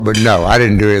But no, I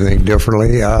didn't do anything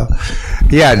differently. Yeah,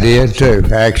 I did too,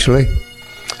 actually.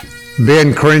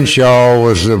 Ben Crenshaw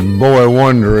was the boy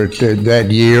wonder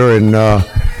that year, and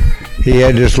he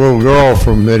had this little girl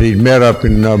that he'd met up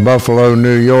in Buffalo,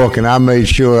 New York, and I made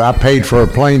sure I paid for a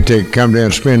plane ticket to come down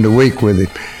and spend a week with him.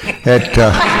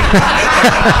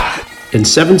 In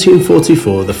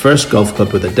 1744, the first golf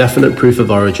club with a definite proof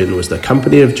of origin was the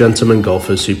Company of Gentlemen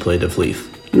Golfers who played at Leith,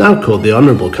 now called the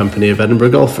Honourable Company of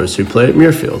Edinburgh Golfers who play at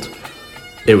Muirfield.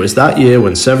 It was that year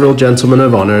when several gentlemen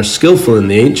of honour, skillful in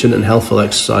the ancient and healthful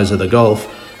exercise of the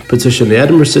golf, petitioned the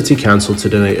Edinburgh City Council to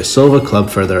donate a silver club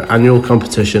for their annual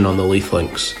competition on the Leith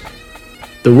Links.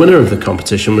 The winner of the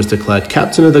competition was declared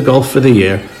Captain of the Golf for the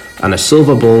year, and a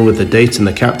silver ball with the date and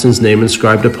the captain's name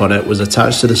inscribed upon it was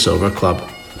attached to the silver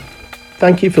club.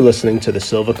 Thank you for listening to the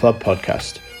Silver Club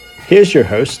podcast. Here's your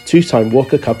host, two-time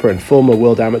Walker Cupper and former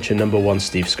World Amateur #1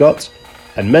 Steve Scott,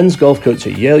 and men's golf coach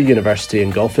at Yale University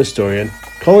and golf historian,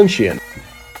 Colin Sheehan.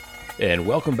 And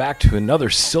welcome back to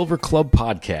another Silver Club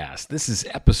podcast. This is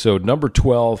episode number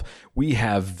 12. We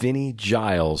have Vinny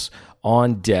Giles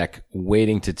on deck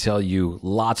waiting to tell you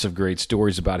lots of great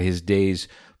stories about his days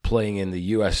playing in the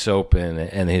U.S. Open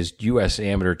and his U.S.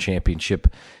 Amateur Championship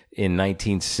in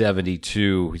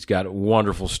 1972. He's got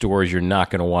wonderful stories. You're not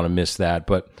going to want to miss that.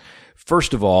 But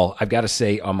first of all, I've got to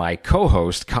say on my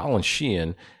co-host, Colin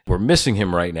Sheehan, we're missing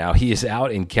him right now. He is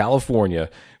out in California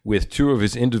with two of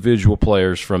his individual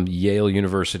players from Yale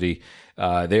University.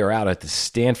 They are out at the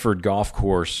Stanford Golf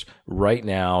Course right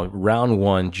now. Round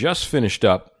one just finished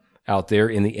up out there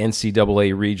in the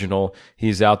NCAA Regional.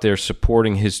 He's out there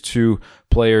supporting his two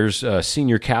players,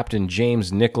 senior captain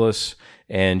James Nicklaus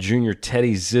and junior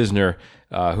Teddy Zisner,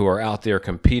 who are out there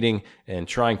competing and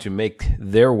trying to make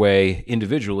their way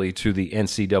individually to the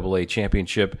NCAA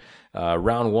Championship.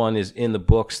 Round one is in the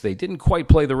books. They didn't quite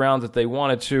play the round that they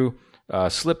wanted to,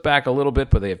 slipped back a little bit,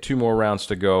 but they have two more rounds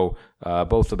to go,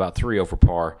 both about 3 over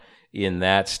par in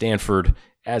that. Stanford,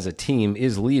 as a team,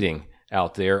 is leading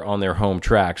out there on their home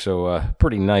track, so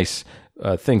pretty nice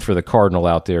thing for the Cardinal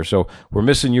out there. So we're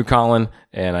missing you, Colin,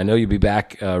 and I know you'll be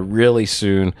back really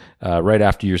soon, right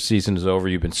after your season is over.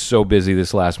 You've been so busy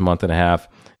this last month and a half.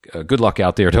 Good luck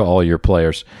out there to all your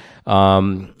players.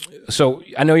 So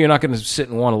I know you're not going to sit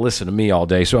and want to listen to me all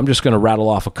day, so I'm just going to rattle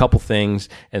off a couple things,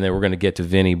 and then we're going to get to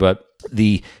Vinny. But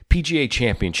the PGA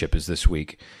Championship is this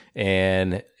week,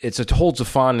 and it holds a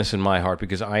fondness in my heart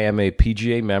because I am a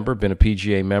PGA member, been a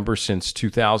PGA member since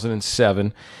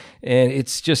 2007, and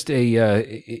it's just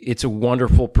it's a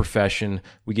wonderful profession.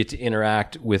 We get to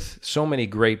interact with so many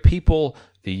great people,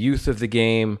 the youth of the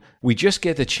game. We just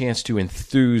get the chance to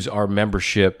enthuse our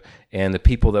membership and the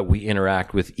people that we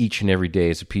interact with each and every day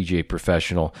as a PGA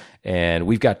professional. And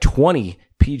we've got 20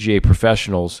 PGA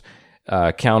professionals,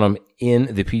 count them,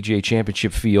 in the PGA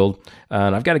Championship field.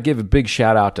 And I've got to give a big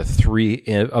shout out to 3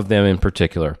 of them in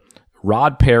particular.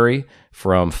 Rod Perry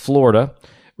from Florida,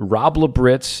 Rob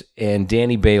Labritz, and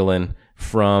Danny Balin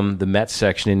from the Mets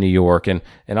section in New York. And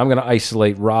I'm going to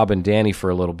isolate Rob and Danny for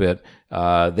a little bit.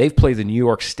 They've played the New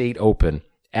York State Open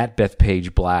at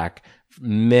Bethpage Black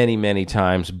many, many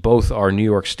times. Both are New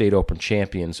York State Open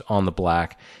champions on the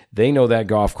Black. They know that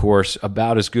golf course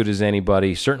about as good as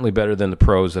anybody, certainly better than the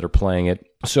pros that are playing it.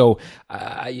 So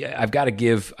I've got to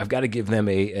give them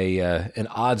an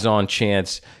odds-on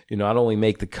chance, not only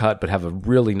make the cut, but have a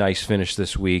really nice finish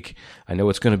this week. I know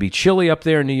it's going to be chilly up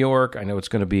there in New York. I know it's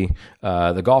going to be,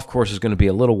 the golf course is going to be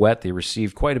a little wet. They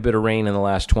received quite a bit of rain in the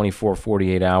last 24,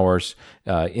 48 hours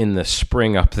in the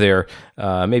spring up there.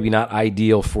 Maybe not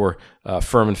ideal for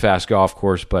firm and fast golf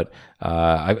course, but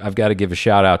I've got to give a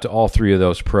shout out to all 3 of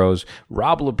those pros.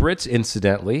 Rob Labritz,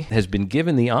 incidentally, has been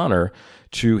given the honor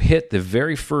to hit the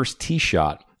very first tee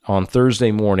shot on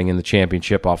Thursday morning in the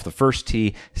championship off the first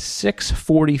tee,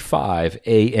 6:45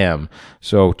 a.m.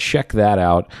 So check that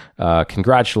out.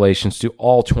 Congratulations to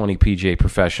all 20 PGA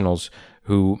professionals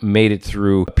who made it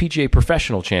through a PGA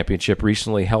Professional Championship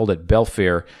recently held at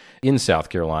Belfair in South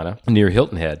Carolina near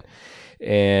Hilton Head.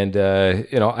 And,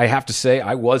 I have to say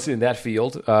I was in that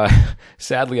field.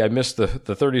 Sadly, I missed the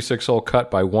 36-hole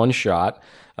cut by 1 shot,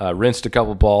 rinsed a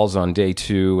couple balls on day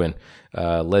 2, and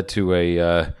led to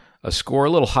a score a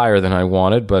little higher than I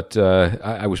wanted. But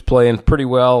I was playing pretty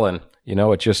well, and,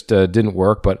 it just didn't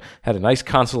work. But had a nice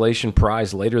consolation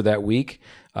prize later that week.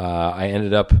 I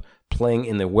ended up playing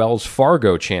in the Wells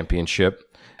Fargo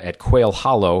Championship at Quail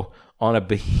Hollow on a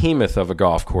behemoth of a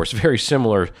golf course, very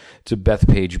similar to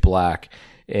Bethpage Black.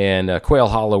 And Quail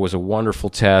Hollow was a wonderful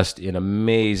test in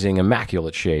amazing,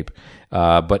 immaculate shape,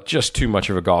 but just too much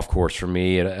of a golf course for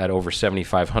me at over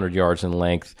 7,500 yards in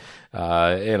length.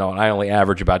 I only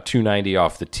average about 290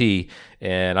 off the tee,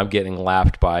 and I'm getting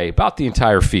lapped by about the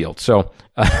entire field. So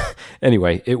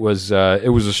anyway, it was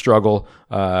a struggle.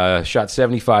 Shot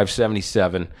 75,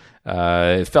 77.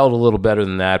 It felt a little better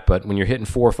than that, but when you're hitting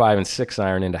 4, 5, and 6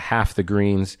 iron into half the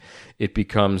greens, it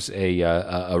becomes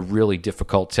a really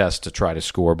difficult test to try to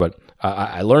score. But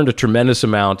I learned a tremendous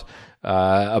amount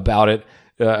about it.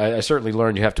 I certainly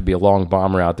learned you have to be a long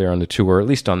bomber out there on the tour, at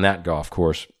least on that golf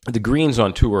course. The greens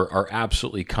on tour are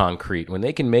absolutely concrete. When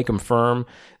they can make them firm,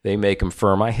 they make them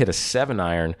firm. I hit a 7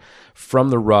 iron from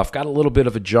the rough, got a little bit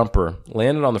of a jumper,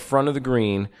 landed on the front of the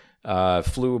green,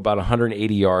 flew about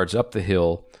 180 yards up the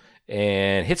hill,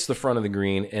 and hits the front of the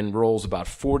green and rolls about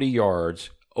 40 yards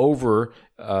over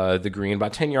the green,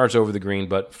 about 10 yards over the green,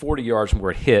 but 40 yards from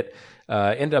where it hit.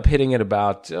 Ended up hitting it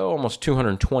about almost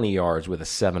 220 yards with a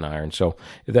 7 iron. So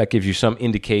if that gives you some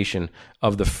indication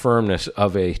of the firmness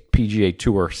of a PGA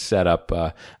Tour setup,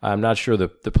 I'm not sure the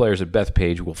players at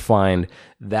Bethpage will find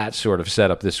that sort of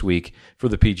setup this week for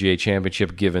the PGA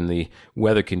Championship, given the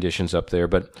weather conditions up there.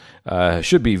 But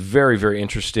should be very, very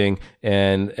interesting.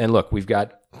 And look, we've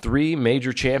got 3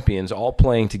 major champions all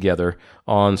playing together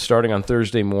starting on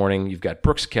Thursday morning. You've got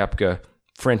Brooks Koepka,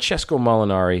 Francesco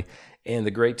Molinari, and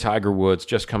the great Tiger Woods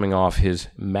just coming off his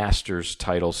Masters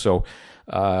title. So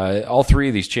all 3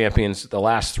 of these champions, the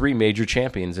last 3 major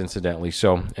champions, incidentally,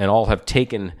 and all have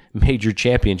taken major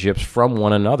championships from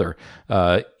one another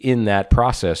in that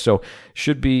process. So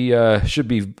should be a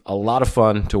lot of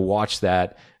fun to watch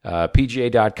that.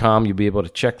 PGA.com, you'll be able to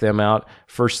check them out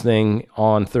first thing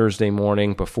on Thursday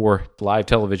morning before live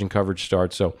television coverage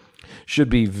starts. So should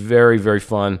be very, very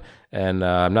fun. And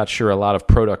I'm not sure a lot of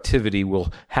productivity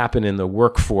will happen in the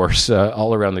workforce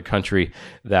all around the country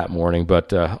that morning,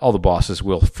 but all the bosses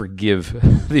will forgive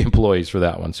the employees for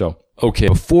that one. So, okay,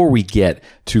 before we get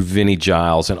to Vinny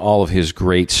Giles and all of his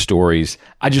great stories,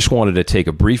 I just wanted to take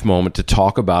a brief moment to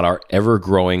talk about our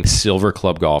ever-growing Silver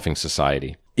Club Golfing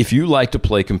Society. If you like to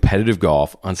play competitive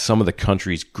golf on some of the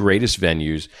country's greatest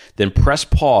venues, then press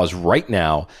pause right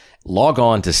now. Log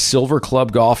on to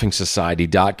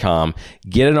silverclubgolfingsociety.com,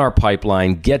 get in our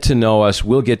pipeline, get to know us,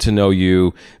 we'll get to know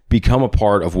you, become a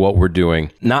part of what we're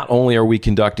doing. Not only are we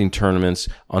conducting tournaments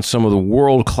on some of the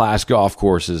world-class golf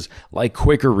courses like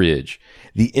Quaker Ridge,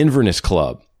 the Inverness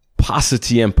Club,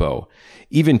 Pasatiempo,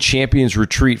 even Champions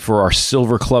Retreat for our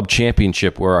Silver Club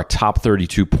Championship, where our top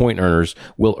 32 point earners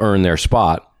will earn their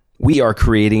spot. We are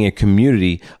creating a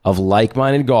community of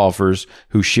like-minded golfers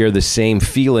who share the same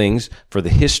feelings for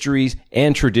the histories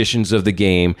and traditions of the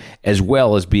game, as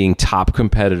well as being top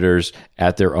competitors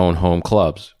at their own home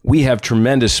clubs. We have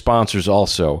tremendous sponsors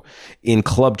also in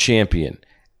Club Champion,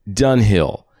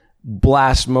 Dunhill,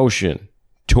 Blast Motion,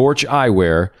 Torch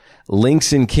Eyewear,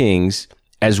 Links and Kings,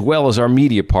 as well as our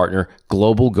media partner,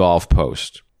 Global Golf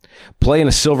Post. Play in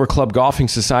a Silver Club Golfing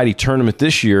Society tournament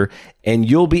this year, and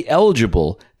you'll be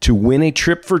eligible to win a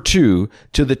trip for 2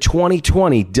 to the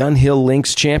 2020 Dunhill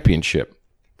Links Championship.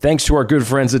 Thanks to our good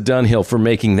friends at Dunhill for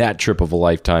making that trip of a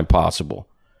lifetime possible.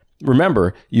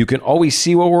 Remember, you can always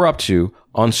see what we're up to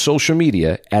on social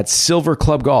media at Silver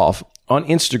Club Golf on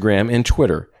Instagram and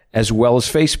Twitter, as well as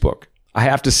Facebook. I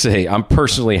have to say, I'm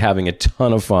personally having a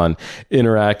ton of fun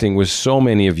interacting with so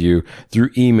many of you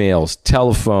through emails,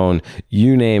 telephone,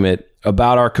 you name it,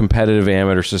 about our competitive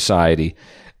amateur society.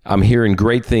 I'm hearing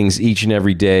great things each and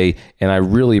every day, and I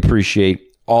really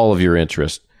appreciate all of your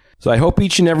interest. So I hope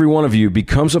each and every one of you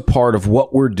becomes a part of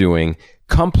what we're doing.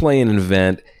 Come play an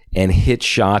event and hit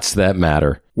shots that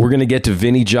matter. We're going to get to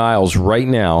Vinny Giles right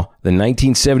now, the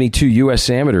 1972 U.S.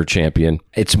 Amateur Champion.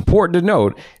 It's important to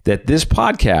note that this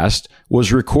podcast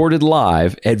was recorded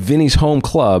live at Vinny's home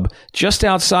club just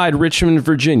outside Richmond,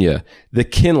 Virginia, the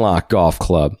Kinloch Golf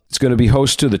Club. It's going to be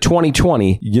host to the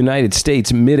 2020 United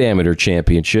States Mid-Amateur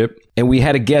Championship, and we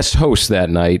had a guest host that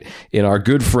night in our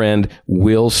good friend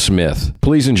Will Smith.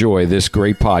 Please enjoy this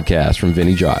great podcast from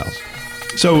Vinny Giles.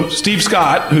 So Steve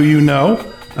Scott, who you know,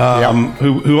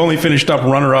 who only finished up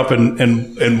runner-up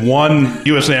and one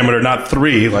U.S. Amateur, not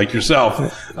 3 like yourself,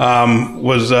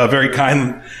 was very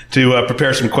kind to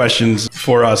prepare some questions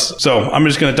for us. So I'm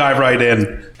just going to dive right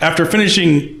in. After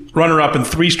finishing runner-up in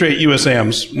 3 straight U.S.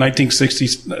 Ams,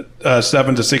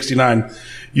 1967 to 69,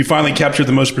 you finally captured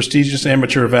the most prestigious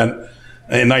amateur event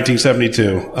in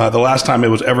 1972, the last time it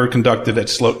was ever conducted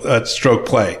at stroke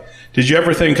play. Did you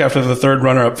ever think after the 3rd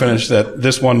runner-up finish that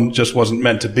this one just wasn't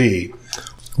meant to be?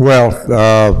 Well,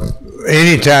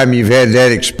 anytime you've had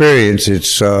that experience,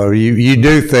 it's you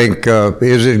do think,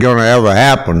 is it going to ever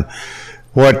happen?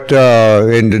 What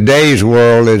in today's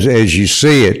world, as you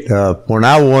see it, when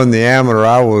I won the amateur,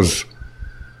 I was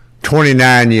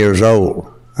 29 years old.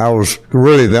 I was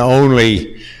really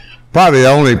probably the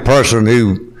only person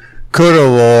who could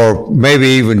have or maybe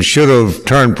even should have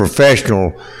turned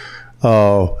professional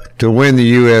to win the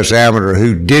U.S. Amateur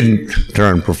who didn't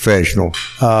turn professional.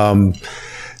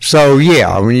 So,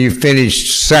 yeah, I mean, you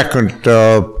finished second.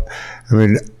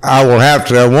 I will have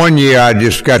to. One year I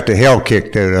just got the hell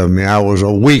kicked out of me. I was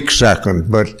a weak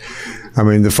second. But, I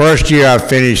mean, the first year I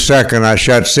finished second, I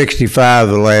shot 65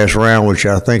 the last round, which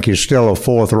I think is still a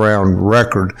fourth-round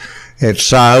record at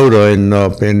Scioto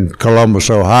in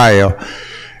Columbus, Ohio.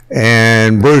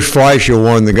 And Bruce Fleischer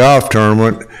won the golf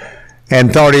tournament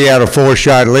and thought he had a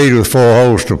 4-shot lead with 4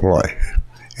 holes to play.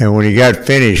 And when he got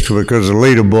finished, because the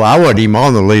leaderboard, I wasn't even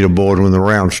on the leaderboard when the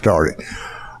round started.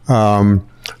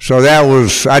 So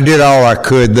I did all I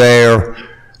could there.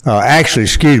 Actually,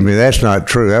 excuse me, that's not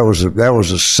true. That was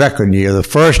the second year. The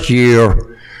first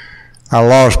year, I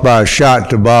lost by a shot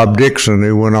to Bob Dixon,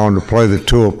 who went on to play the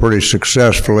tour pretty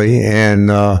successfully. And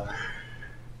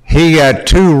he got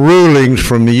 2 rulings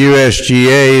from the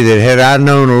USGA that had I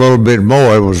known a little bit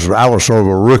more, I was sort of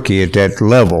a rookie at that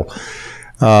level.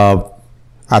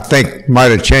 I think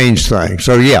might have changed things.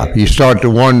 So yeah, you start to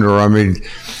wonder. I mean,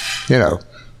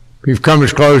 you've come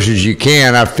as close as you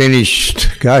can. I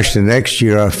finished, the next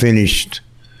year I finished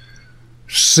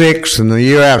 6th, and the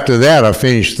year after that I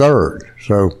finished 3rd.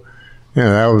 So,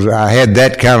 I had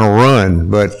that kind of run.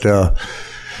 But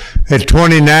at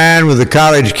 29, with the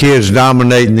college kids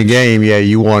dominating the game, yeah,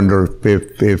 you wonder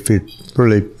if it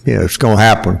really, it's going to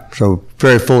happen. So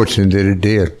very fortunate that it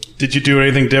did. Did you do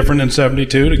anything different in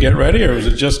 72 to get ready, or was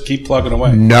it just keep plugging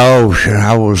away? No,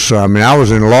 I was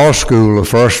in law school the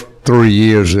first 3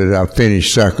 years that I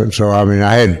finished second. So, I mean,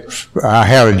 I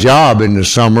had a job in the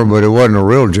summer, but it wasn't a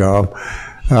real job.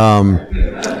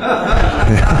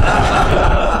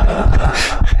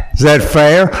 Is that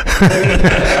fair?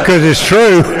 Because it's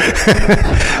true.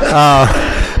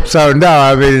 So no,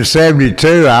 I mean in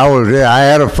 '72 I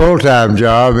had a full-time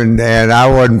job and I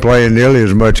wasn't playing nearly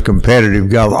as much competitive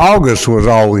golf. August was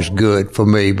always good for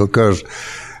me because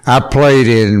I played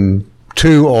in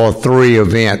 2 or 3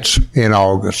 events in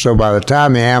August. So by the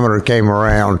time the amateur came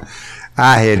around,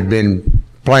 I had been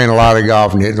playing a lot of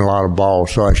golf and hitting a lot of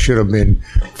balls, so I should have been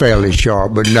fairly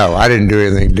sharp. But no, I didn't do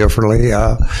anything differently.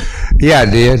 Yeah, I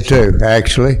did too,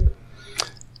 actually.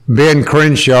 Ben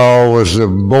Crenshaw was the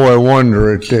boy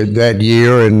wonder at that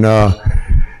year, and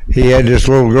he had this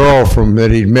little girl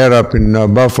that he'd met up in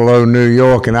Buffalo, New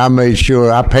York, and I made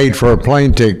sure I paid for a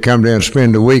plane ticket to come down and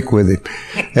spend a week with him.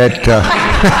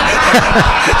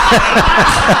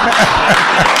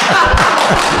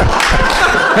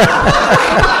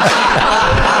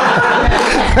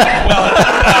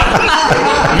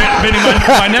 Vinny,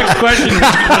 my next question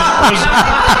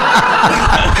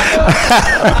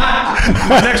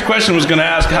my next question was going to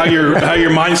ask how your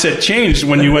mindset changed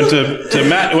when you went to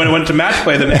match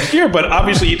play the next year, but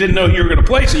obviously you didn't know who you were going to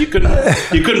play, so you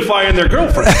couldn't fly in their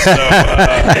girlfriend. So,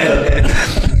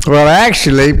 Well,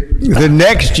 actually, the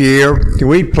next year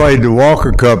we played the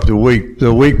Walker Cup the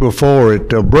week before at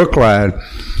Brookline,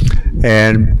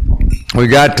 and we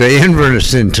got to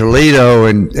Inverness in Toledo,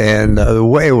 and the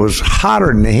way it was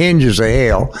hotter than the hinges of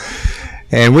hell.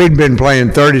 And we'd been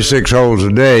playing 36 holes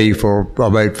a day for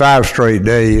about 5 straight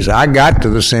days. I got to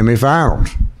the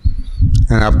semifinals,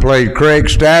 and I played Craig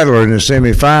Stadler in the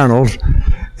semifinals,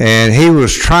 and he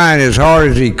was trying as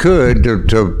hard as he could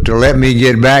to let me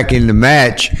get back in the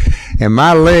match. And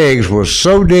my legs were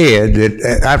so dead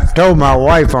that I told my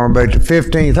wife on about the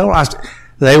 15th hole, I said,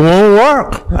 they won't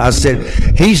work. I said,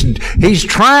 he's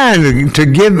trying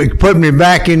to put me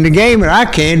back in the game, and I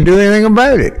can't do anything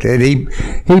about it. And he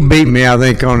beat me, I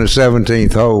think, on the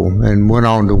 17th hole and went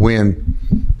on to win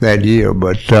that year.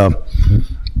 But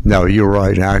no, you're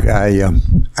right. I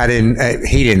didn't.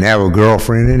 He didn't have a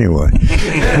girlfriend anyway.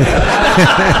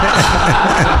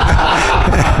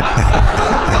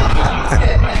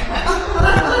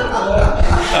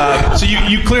 So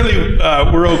you clearly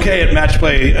were okay at match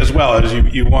play as well, as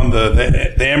you won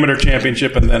the amateur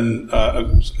championship and then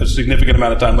a significant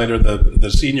amount of time later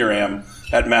the senior am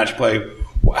at match play.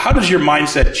 How does your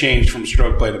mindset change from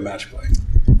stroke play to match play?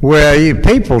 Well,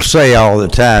 people say all the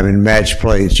time in match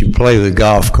play that you play the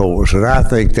golf course, and I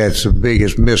think that's the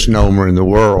biggest misnomer in the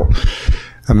world.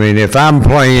 I mean, if I'm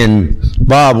playing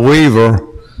Bob Weaver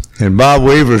and Bob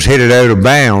Weaver's hit it out of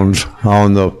bounds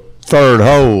on the 3rd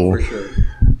hole,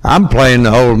 I'm playing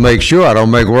the hole to make sure I don't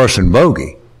make worse than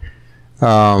bogey.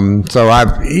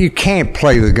 So you can't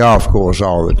play the golf course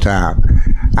all the time.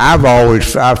 I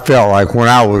felt like when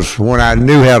I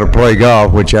knew how to play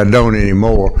golf, which I don't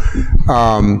anymore,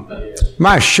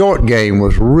 my short game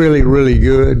was really, really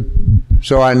good.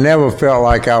 So I never felt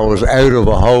like I was out of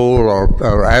a hole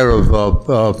or out of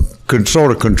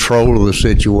sort of control of the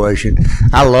situation.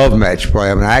 I love match play.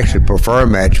 I mean, I actually prefer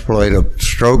match play to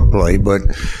stroke play, but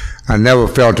I never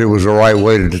felt it was the right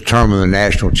way to determine the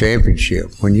national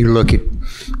championship. When you look at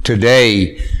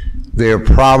today, there are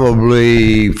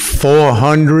probably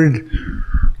 400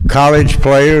 college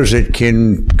players that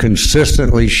can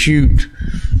consistently shoot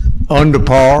under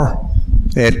par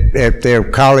at their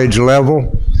college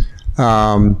level.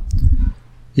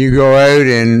 You go out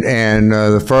and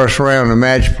the first round of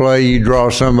match play, you draw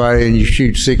somebody and you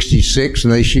shoot 66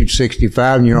 and they shoot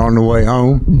 65 and you're on the way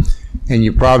home. And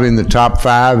you're probably in the top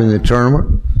 5 in the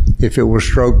tournament if it was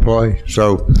stroke play.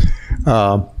 So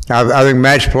I think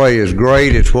match play is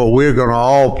great. It's what we're going to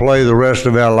all play the rest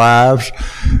of our lives.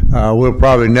 We'll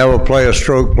probably never play a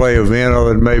stroke play event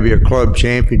other than maybe a club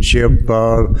championship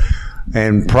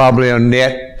and probably a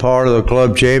net part of the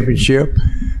club championship.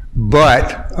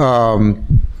 But,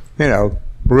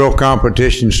 real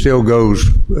competition still goes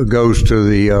to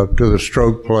the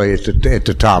stroke play at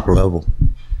the top level.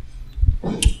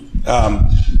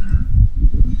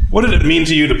 What did it mean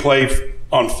to you to play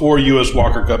on 4 U.S.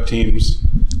 Walker Cup teams,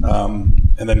 and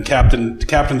then captain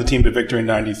the team to victory in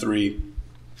 '93?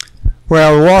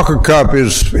 Well, the Walker Cup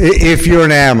is, if you're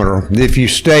an amateur, if you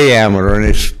stay amateur, and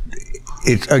it's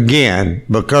again,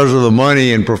 because of the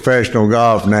money in professional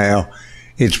golf now,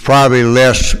 it's probably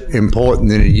less important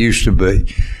than it used to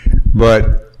be.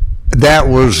 But that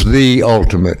was the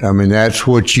ultimate. I mean, that's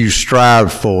what you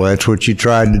strived for. That's what you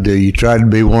tried to do. You tried to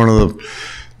be one of the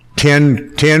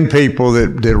 10 people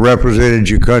that represented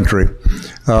your country.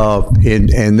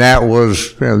 And that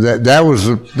was, that was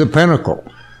the pinnacle.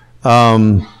 I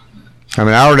mean,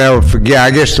 I'll never forget,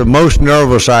 I guess the most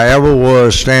nervous I ever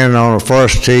was standing on the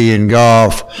first tee in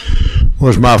golf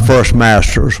was my first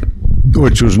Masters,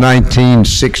 which was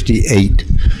 1968.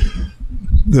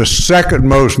 The second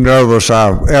most nervous I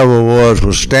ever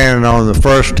was standing on the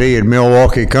first tee at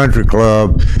Milwaukee Country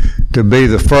Club to be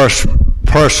the first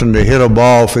person to hit a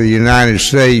ball for the United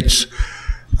States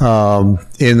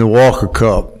in the Walker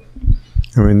Cup.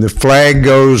 I mean, the flag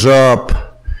goes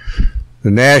up,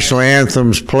 the national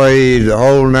anthem's played, the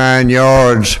whole 9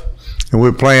 yards, and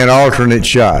we're playing alternate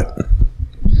shot.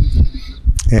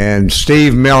 And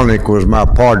Steve Melnick was my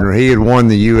partner. He had won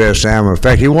the U.S. Amateur. In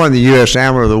fact, he won the U.S.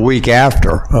 Amateur the week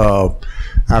after.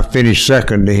 I finished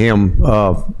second to him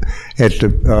at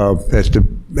the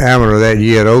Amateur that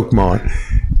year at Oakmont.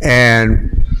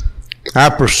 And I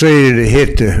proceeded to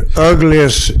hit the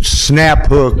ugliest snap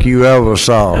hook you ever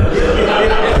saw.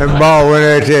 That ball went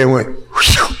out there and went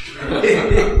whoosh.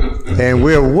 And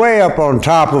we were way up on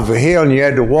top of a hill, and you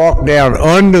had to walk down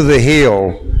under the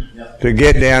hill to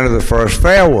get down to the first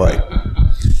fairway.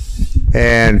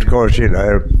 And of course, there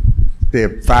are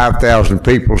 5,000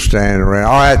 people standing around.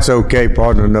 Oh, that's okay,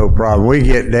 partner, no problem. We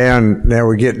get down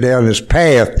this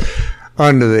path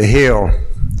under the hill.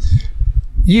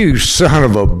 You son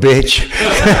of a bitch.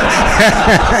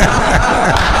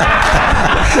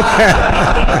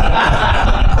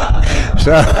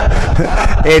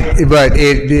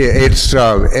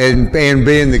 And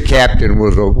being the captain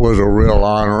was a real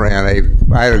honor, and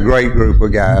I had a great group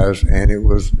of guys, and it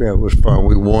was fun.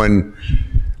 We won.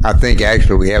 I think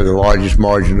actually we have the largest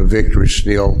margin of victory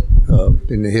still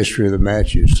in the history of the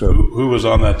matches. So who was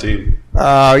on that team? We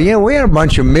had a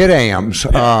bunch of mid-ams,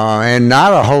 and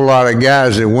not a whole lot of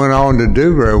guys that went on to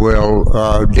do very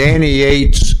well. Danny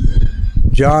Yates,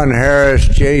 John Harris,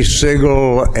 Jay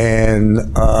Sigel, and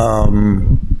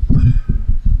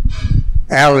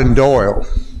Alan Doyle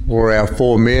were our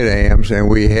 4 mid-ams, and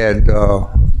we had a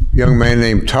young man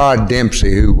named Todd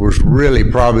Dempsey, who was really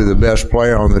probably the best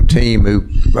player on the team, who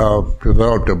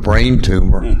developed a brain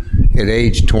tumor at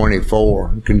age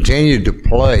 24. Continued to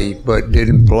play, but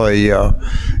didn't play,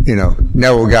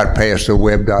 never got past the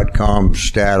web.com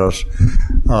status.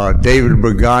 David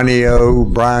Berganio,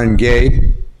 Brian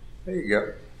Gay. There you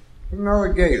go.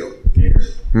 Another Gator.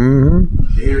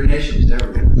 Mm-hmm. Gator Nation's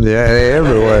everywhere. Yeah, they're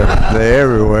everywhere. They're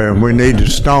everywhere. We need to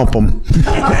stomp them.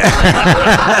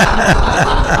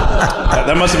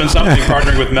 That must have been something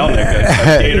partnering with Melnick,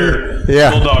 a Gator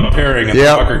Bulldog pairing in the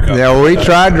Walker Cup. Yeah, we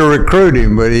tried to recruit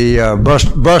him, but he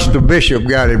Buster Bishop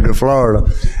got him to Florida.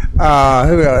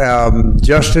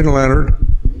 Justin Leonard,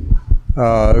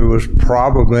 who was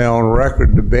probably on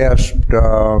record the best.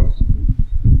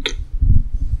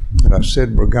 I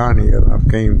said Bergani. I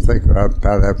can't even think about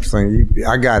that thing.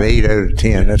 I got 8 out of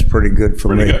 10. That's pretty good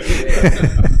for me. Good.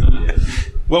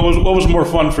 What was more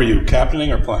fun for you,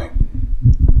 captaining or playing?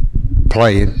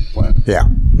 Playing. Yeah,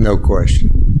 no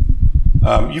question.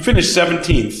 You finished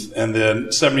 17th in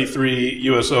the 73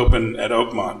 U.S. Open at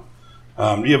Oakmont.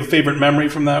 Do you have a favorite memory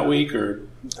from that week, or?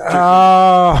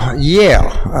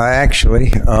 Yeah,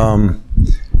 actually.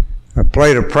 I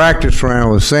played a practice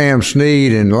round with Sam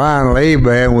Snead and Lionel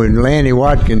Abraham when Lanny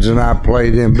Watkins and I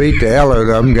played them, beat the hell out of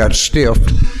them, got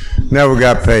stiffed, never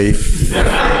got paid,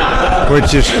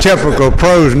 which is typical.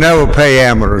 Pros never pay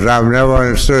amateurs. I've never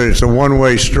understood it. It's a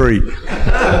one-way street.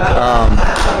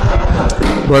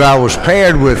 But I was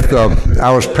paired with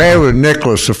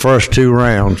Nicklaus the first 2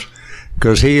 rounds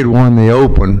because he had won the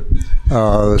Open,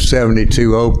 the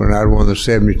 72 Open. I'd won the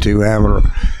 72 amateur.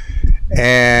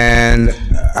 And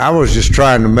I was just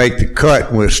trying to make the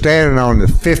cut. We're standing on the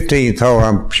 15th hole.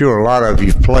 I'm sure a lot of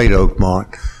you've played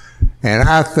Oakmont. And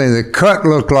I think the cut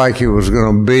looked like it was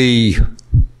going to be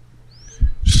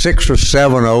 6 or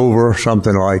 7 over,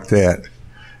 something like that.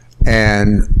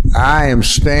 And I am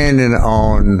standing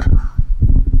on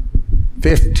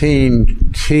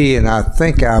 15T, and I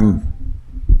think I'm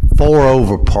 4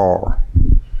 over par.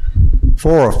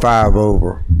 4 or 5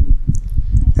 over.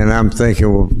 And I'm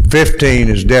thinking, well, 15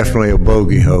 is definitely a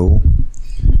bogey hole.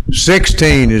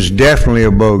 16 is definitely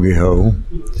a bogey hole.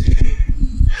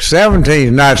 17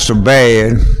 is not so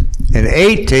bad. And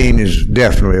 18 is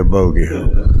definitely a bogey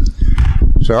hole.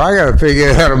 So I got to figure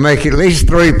out how to make at least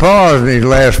 3 pars in these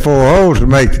last 4 holes to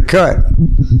make the cut.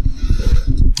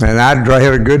 And I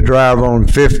had a good drive on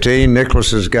 15.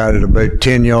 Nicklaus has got it about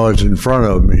 10 yards in front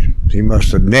of me. He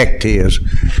must have necked his.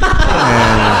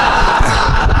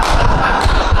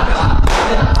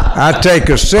 I take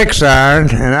a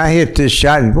 6-iron, and I hit this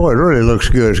shot, and boy, it really looks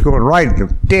good. It's going right in the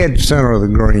dead center of the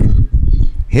green.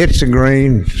 Hits the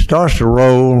green, starts to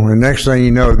roll, and next thing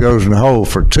you know, it goes in the hole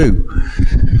for 2.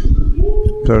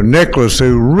 So Nicklaus,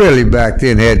 who really back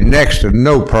then had next to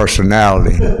no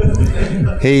personality,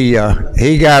 he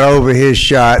got over his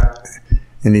shot,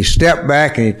 and he stepped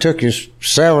back, and he took his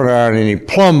 7-iron, and he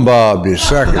plumb bobbed his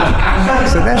second. I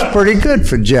said, that's pretty good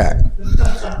for Jack.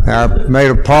 I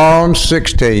made a par on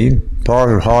 16,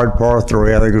 hard par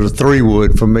 3. I think it was a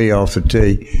 3-wood for me off the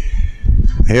tee.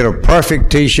 Hit a perfect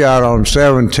tee shot on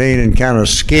 17 and kind of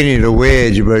skinny the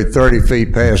wedge about 30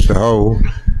 feet past the hole.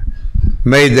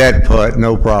 Made that putt,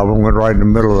 no problem, went right in the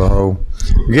middle of the hole.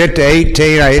 Get to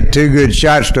 18, I hit 2 good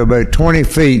shots to about 20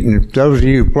 feet, and those of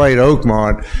you who played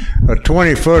Oakmont, a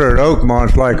 20-footer at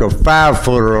Oakmont's like a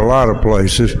 5-footer a lot of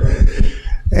places.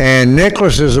 And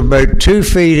Nicklaus is about 2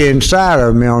 feet inside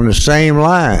of me on the same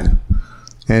line.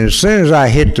 And as soon as I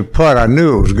hit the putt, I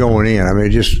knew it was going in. I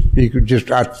mean, I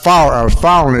was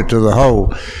following it to the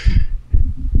hole.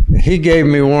 He gave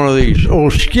me one of these, oh,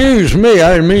 excuse me,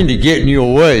 I didn't mean to get in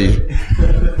your way.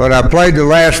 But I played the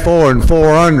last 4 and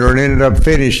 4 under and ended up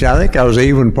finishing. I think I was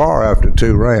even par after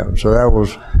 2 rounds. So that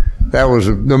was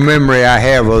the memory I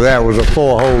have of that. Was a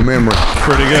 4-hole memory.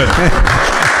 Pretty good.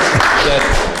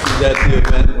 Is that the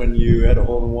event when you had a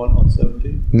hole-in-one on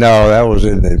 17? No, that was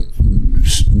in the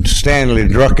Stanley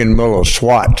Druckenmiller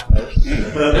SWAT.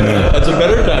 That's a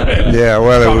better time. Yeah,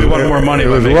 well, Probably won more money. It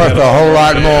was worth a whole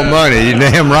lot more money. You're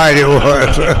damn right it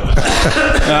was.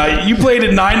 You played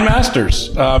at 9 Masters.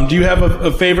 Do you have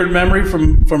a favorite memory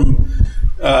from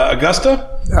Augusta?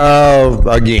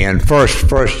 Again,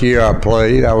 first year I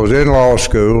played, I was in law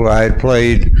school. I had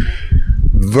played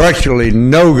virtually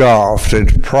no golf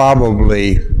since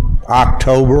probably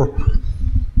October.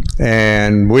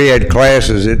 And we had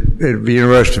classes at the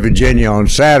University of Virginia on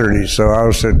Saturdays. So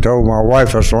I told my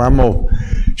wife, I said,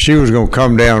 she was going to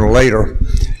come down later.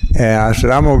 And I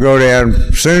said, I'm going to go down,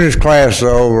 as soon as class is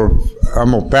over, I'm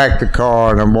going to pack the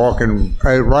car, and I'm walking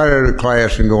right out of the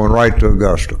class and going right to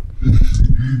Augusta.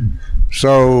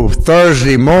 So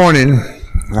Thursday morning,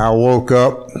 I woke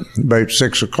up about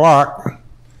 6 o'clock,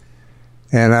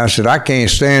 and I said, I can't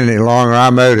stand any longer,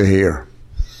 I'm out of here.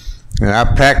 And I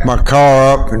packed my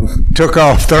car up and took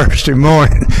off Thursday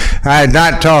morning. I had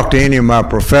not talked to any of my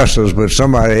professors, but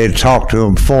somebody had talked to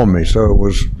them for me, so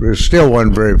it still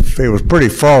wasn't it was pretty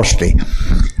frosty.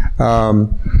 And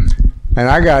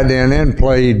I got down there and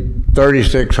played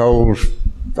 36 holes.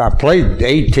 I played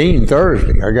 18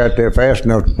 Thursday. I got there fast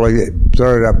enough to play it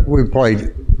Thursday. We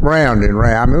played round and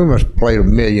round. I mean, we must have played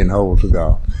 1,000,000 holes of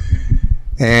golf.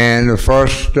 And the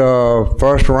first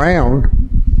round,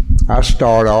 I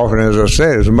start off, and as I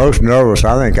said, it's the most nervous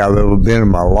I think I've ever been in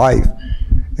my life.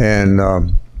 And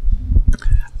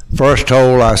first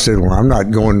hole, I said, well, I'm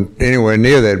not going anywhere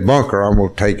near that bunker. I'm going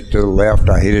to take it to the left.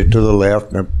 I hit it to the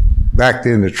left, and I back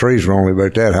then the trees were only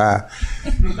about that high.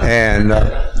 And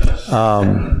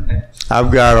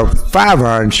I've got a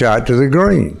 5-iron shot to the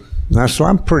green. Now, so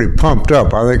I'm pretty pumped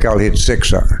up. I think I'll hit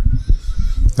 6-iron.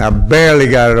 I barely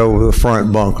got it over the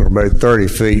front bunker, about 30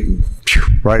 feet, and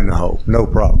right in the hole. No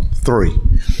problem. 3.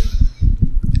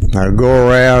 I go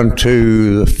around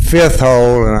to the 5th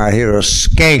hole, and I hit a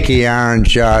skanky iron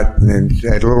shot. And then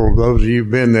that little, those of you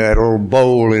who've been there, that little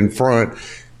bowl in front,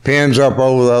 pins up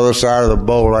over the other side of the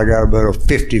bowl. I got about a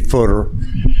 50-footer.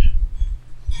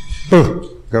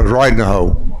 Goes right in the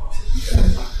hole.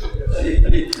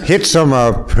 Hit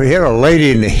a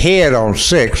lady in the head on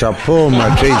 6. I pulled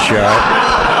my tee shot.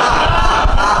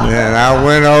 And I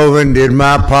went over and did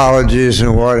my apologies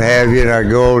and what have you, and I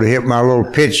go over to hit my little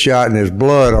pitch shot, and there's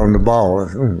blood on the ball.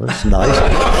 That's nice.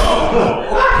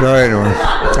 So anyway,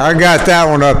 I got that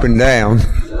one up and down.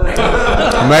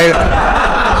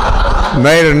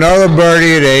 Made another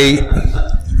birdie at 8,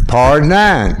 par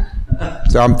 9.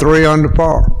 So I'm 3 under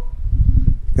par.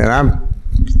 And I'm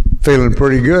feeling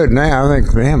pretty good now. I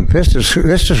think, man, this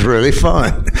is really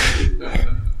fun.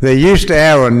 They used to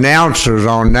have announcers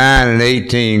on 9 and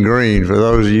 18 green, for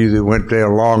those of you that went there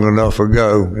long enough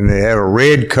ago, and they had a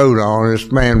red coat on.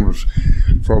 This man was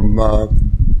from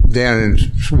down in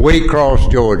Waycross,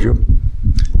 Georgia.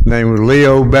 His name was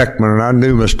Leo Beckman, and I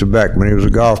knew Mr. Beckman. He was a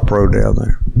golf pro down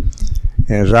there.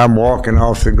 And as I'm walking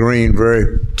off the green,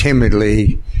 very timidly,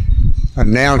 he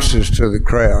announces to the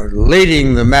crowd,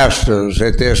 leading the Masters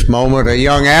at this moment, a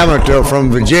young amateur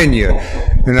from Virginia.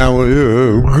 And I went,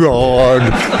 oh, God.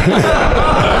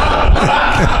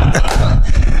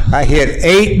 I hit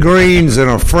 8 greens and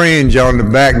a fringe on the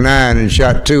back 9 and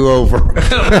shot 2 over.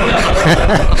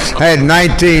 I had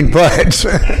 19 putts.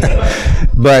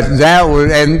 But that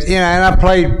was, and I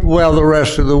played well the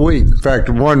rest of the week. In fact,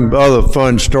 one other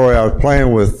fun story, I was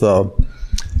playing with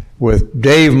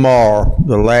Dave Marr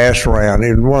the last round.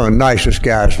 He was one of the nicest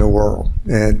guys in the world.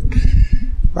 And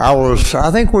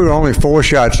I think we were only 4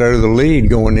 shots out of the lead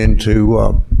going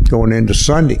into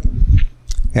Sunday.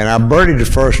 And I birdied the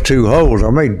first 2 holes. I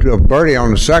made a birdie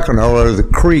on the second hole out of the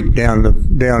creek down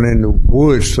in the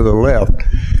woods to the left.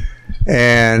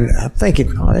 And I'm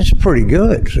thinking, oh, that's pretty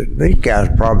good. So these guys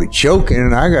are probably choking,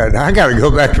 and I got to go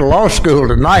back to law school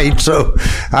tonight, so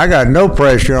I got no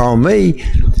pressure on me.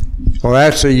 Well,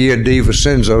 that's the year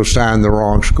DiVincenzo signed the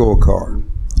wrong scorecard.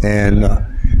 And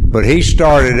but he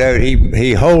started out,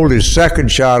 he holed his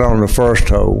second shot on the first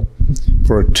hole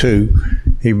for a 2.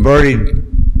 He birdied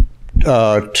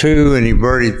 2 and he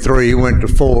birdied 3. He went to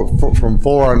from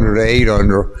 4 under to 8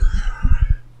 under.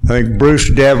 I think Bruce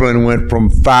Devlin went from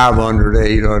 5 under to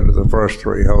 8 under the first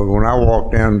 3 holes. When I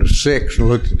walked down to 6 and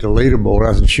looked at the leaderboard,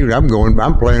 I said, shoot, I'm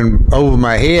playing over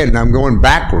my head and I'm going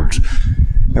backwards.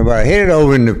 And but I hit it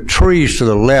over in the trees to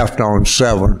the left on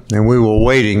 7, and we were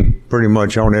waiting pretty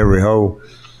much on every hole.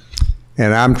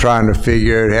 And I'm trying to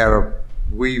figure out how to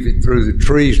weave it through the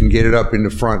trees and get it up in the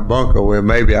front bunker where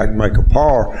maybe I can make a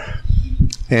par.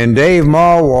 And Dave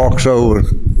Marr walks over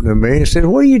to me and said,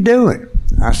 what are you doing?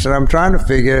 I said, I'm trying to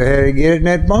figure out how to get it in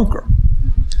that bunker.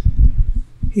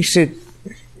 He said,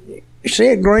 you see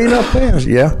it green up there? I said,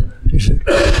 yeah. He said,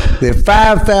 there are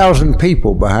 5,000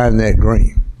 people behind that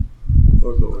green.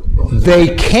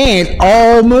 They can't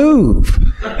all move.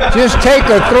 Just take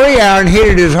a 3-iron, hit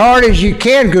it as hard as you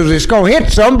can, because it's going to hit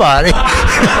somebody.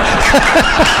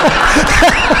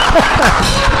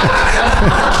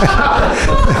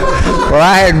 Well,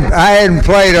 I hadn't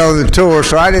played on the tour,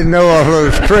 so I didn't know all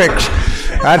those tricks.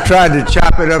 I tried to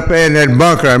chop it up there in that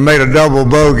bunker and made a double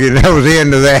bogey, and that was the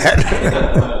end of that.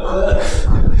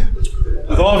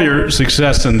 With all of your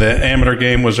success in the amateur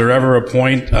game, was there ever a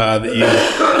point that you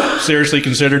seriously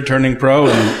considered turning pro?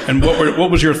 And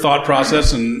what was your thought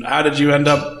process, and how did you end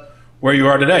up where you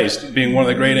are today, being one of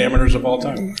the great amateurs of all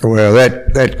time? Well,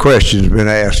 that question's been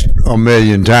asked a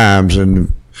million times,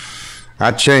 and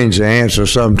I change the answer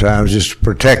sometimes just to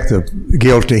protect the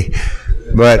guilty.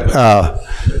 But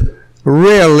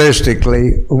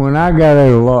realistically, when I got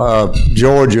out of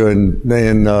Georgia in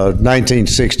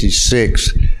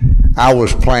 1966, I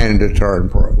was planning to turn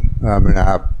pro. I mean,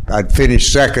 I'd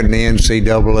finished second in the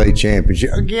NCAA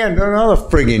championship. Again, another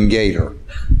friggin' Gator.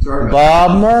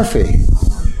 Bob Murphy.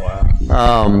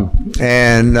 Wow.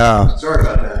 Sorry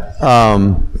about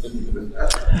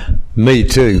that. Me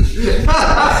too.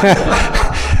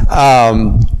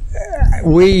 I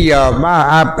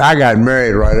got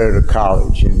married right out of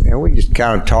college, and we just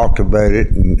kind of talked about it,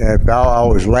 and I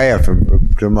always laugh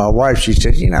to my wife. She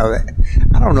said, I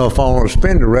don't know if I want to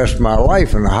spend the rest of my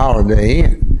life in a Holiday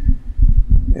Inn.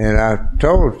 And I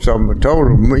told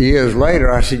him years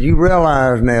later, I said, you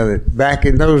realize now that back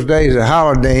in those days, the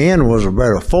Holiday Inn was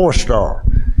about a 4-star.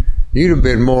 You'd have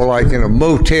been more like in a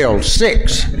Motel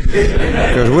 6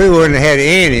 because we wouldn't have had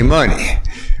any money.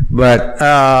 But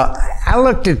I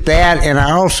looked at that, and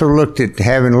I also looked at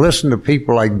having listened to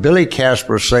people like Billy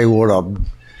Casper say what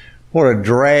a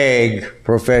drag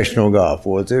professional golf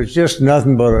was. It was just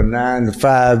nothing but a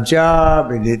 9-to-5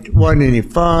 job, and it wasn't any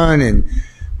fun, and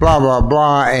blah, blah,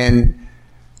 blah. And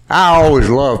I always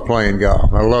loved playing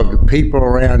golf. I loved the people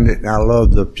around it, and I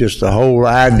loved just the whole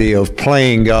idea of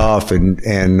playing golf, and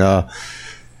that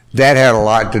had a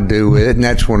lot to do with it. And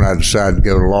that's when I decided to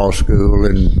go to law school,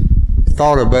 and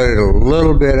thought about it a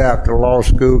little bit after law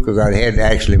school because I had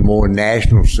actually more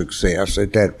national success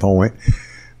at that point.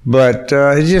 But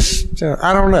I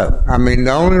don't know. I mean,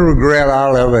 the only regret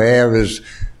I'll ever have is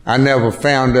I never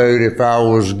found out if I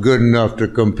was good enough to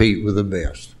compete with the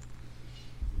best.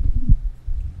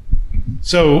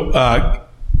 So,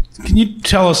 can you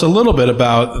tell us a little bit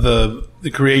about the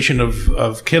creation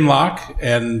of Kinloch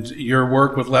and your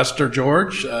work with Lester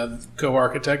George,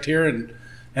 co-architect here,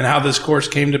 and how this course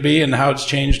came to be and how it's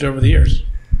changed over the years?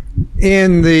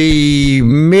 In the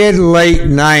mid-late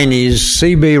 90s,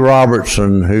 C.B.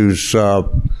 Robertson, whose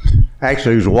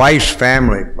wife's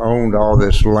family owned all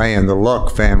this land, the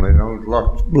Luck family, owned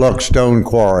Luck Stone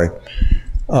Quarry,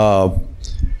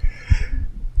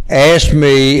 asked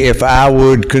me if I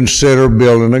would consider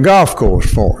building a golf course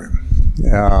for him.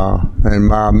 And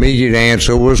my immediate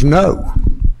answer was no.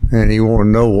 And he wanted to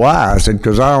know why. I said,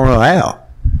 because I don't know how.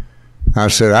 I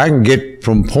said, I can get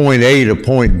from point A to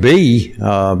point B.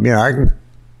 I can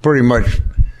pretty much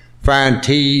find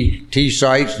tee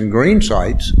sites and green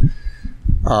sites.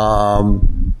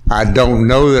 I don't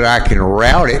know that I can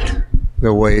route it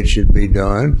the way it should be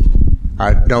done.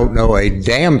 I don't know a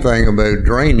damn thing about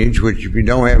drainage, which if you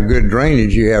don't have good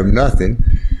drainage, you have nothing.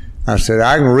 I said,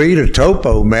 I can read a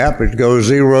topo map. It goes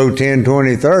 0, 10,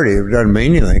 20, 30. It doesn't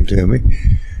mean anything to me.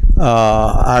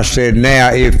 I said,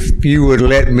 now, if you would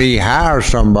let me hire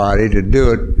somebody to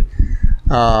do it,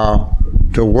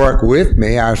 to work with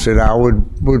me, I said, I would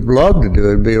love to do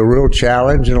it. It'd be a real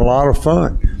challenge and a lot of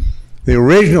fun. The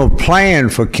original plan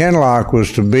for Kinloch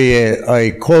was to be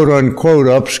a quote-unquote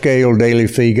upscale daily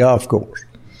fee golf course.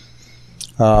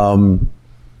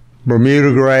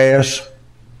 Bermuda grass,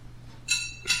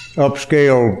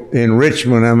 upscale in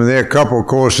Richmond. I mean, there are a couple of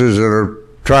courses that are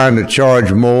trying to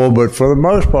charge more, but for the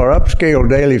most part, upscale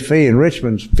daily fee in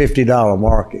Richmond's $50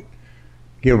 market,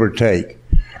 give or take.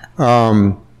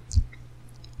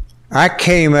 I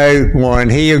came out when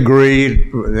he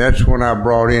agreed. That's when I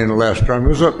brought in Lester. It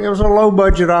was a low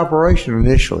budget operation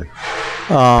initially,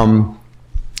 and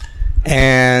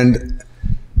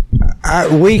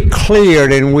we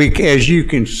cleared, and as you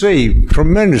can see,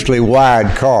 tremendously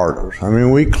wide corridors. I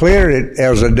mean, we cleared it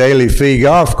as a daily fee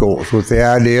golf course with the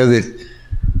idea that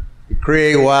you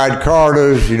create wide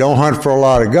corridors, you don't hunt for a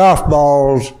lot of golf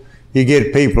balls, you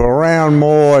get people around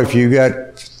more. If you got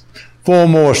 4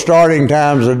 more starting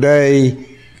times a day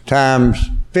times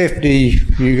 50,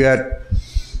 you got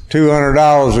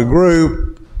 $200 a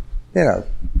group.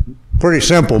 Pretty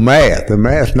simple math. The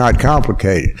math's not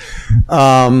complicated.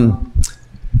 I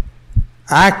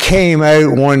came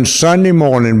out one Sunday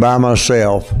morning by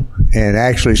myself and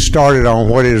actually started on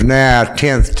what is now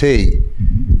 10th tee.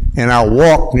 And I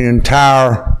walked the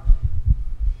entire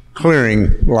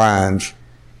clearing lines.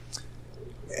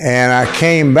 And I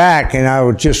came back, and I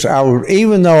was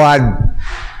even though I'd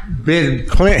been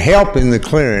helping the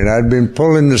clearing, I'd been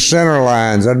pulling the center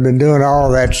lines, I'd been doing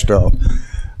all that stuff,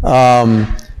 I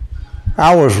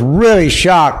was really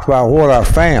shocked by what I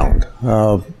found.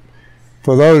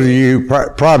 For those of you who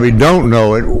probably don't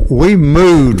know it, we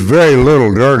moved very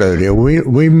little dirt out here.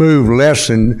 We moved less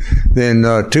than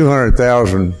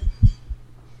 200,000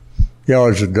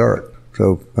 yards of dirt.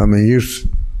 So, I mean,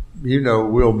 you know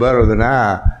Will better than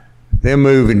I. They're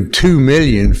moving 2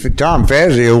 million. Tom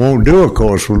Fazio won't do a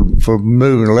course for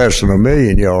moving less than 1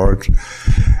 million yards.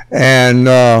 And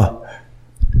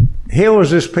here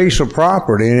was this piece of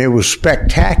property, and it was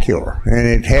spectacular, and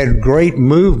it had great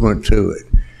movement to it.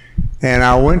 And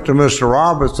I went to Mr.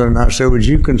 Robertson, and I said, would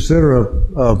you consider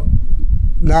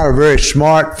not a very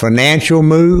smart financial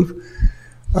move?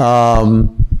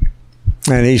 And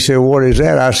he said, what is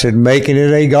that? I said, making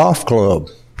it a golf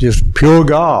club. Just pure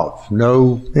golf,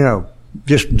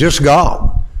 just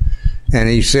golf. And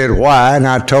he said, why? And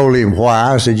I told him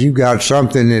why. I said, you got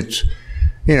something that's,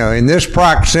 in this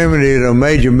proximity to a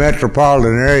major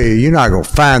metropolitan area, you're not going to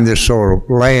find this sort of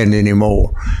land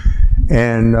anymore.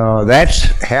 And that's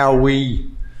how we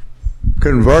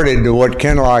converted to what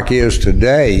Kinloch is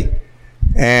today,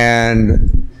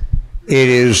 and it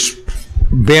is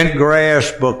bent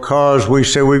grass because we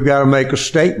said we've got to make a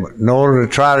statement in order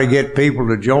to try to get people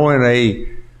to join a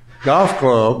golf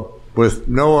club with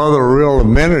no other real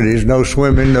amenities, no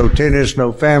swimming, no tennis,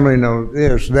 no family, no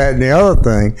this, that, and the other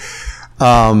thing.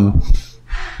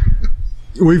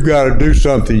 We've got to do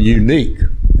something unique,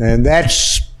 and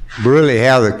that's really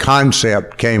how the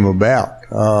concept came about.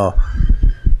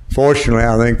 Fortunately,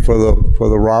 I think for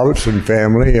the Robertson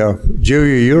family,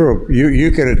 Julia,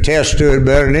 you can attest to it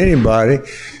better than anybody.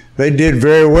 They did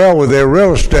very well with their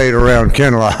real estate around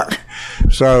Kinloch.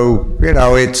 So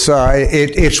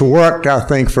it's worked, I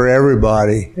think, for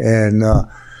everybody. And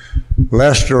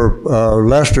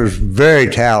Lester's very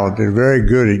talented, very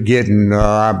good at getting.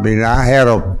 I had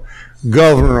a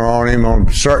governor on him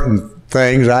on certain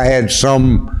things. I had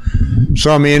some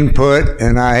input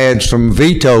and I had some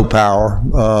veto power,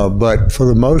 but for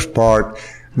the most part,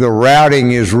 the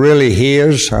routing is really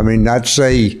his. I mean, I'd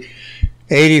say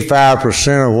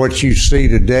 85% of what you see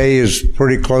today is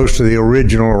pretty close to the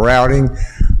original routing,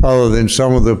 other than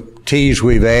some of the tees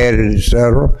we've added, et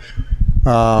cetera.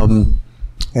 And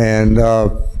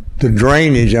the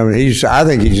drainage, I mean, I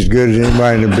think he's as good as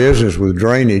anybody in the business with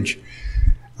drainage.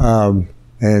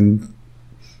 And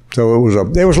so it was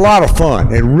a lot of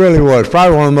fun. It really was.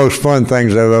 Probably one of the most fun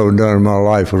things I've ever done in my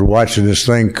life was watching this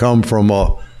thing come from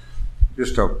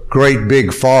just a great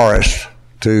big forest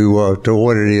to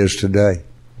what it is today.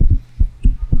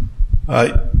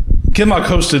 Kinloch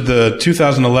hosted the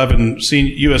 2011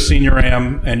 U.S. Senior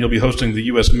Am, and you'll be hosting the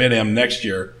U.S. Mid Am next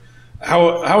year.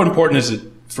 How important is it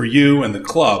for you and the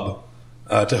club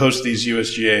to host these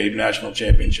USGA national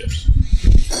championships?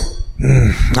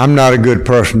 I'm not a good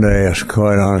person to ask,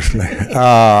 quite honestly.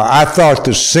 I thought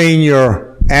the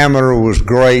senior amateur was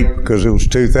great because it was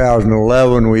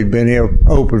 2011. We'd been here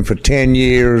open for 10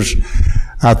 years.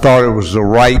 I thought it was the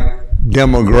right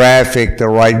demographic, the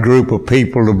right group of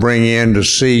people to bring in to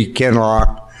see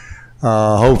Kinloch,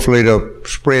 hopefully to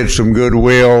spread some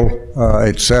goodwill,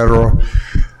 et cetera.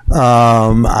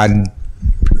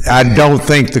 I don't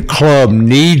think the club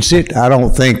needs it. I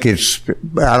don't think it's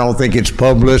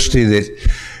publicity that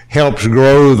helps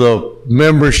grow the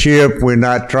membership. We're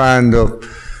not trying to,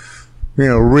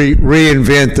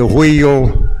 reinvent the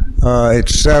wheel, et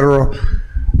cetera.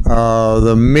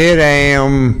 The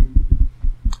Mid-Am,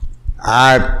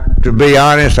 to be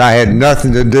honest, I had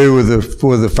nothing to do with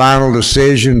the final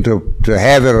decision to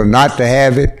have it or not to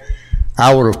have it.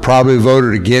 I would have probably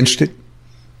voted against it,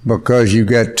 because you've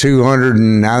got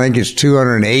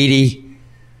 280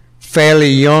 fairly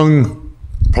young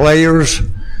players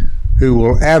who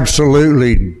will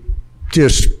absolutely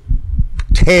just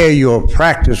tear your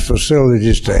practice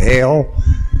facilities to hell.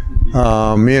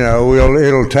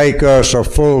 It'll take us a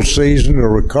full season to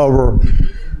recover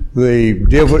the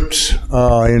divots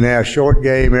in our short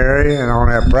game area and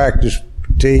on our practice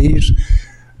tees.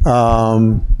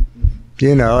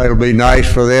 It'll be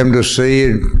nice for them to see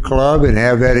a club and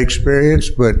have that experience,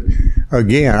 but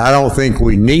again, I don't think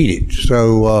we need it.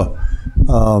 So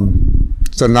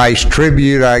it's a nice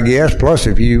tribute, I guess. Plus,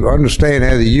 if you understand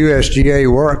how the USGA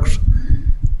works,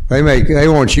 they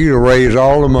want you to raise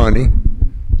all the money,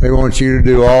 they want you to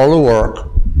do all the work,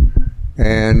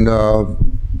 and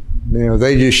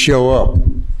they just show up,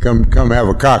 come have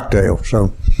a cocktail.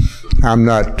 So I'm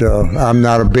not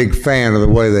a big fan of the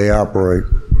way they operate.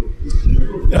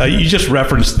 You just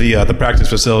referenced the practice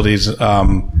facilities.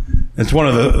 It's one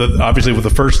of the obviously with the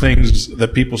first things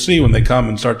that people see when they come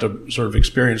and start to sort of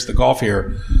experience the golf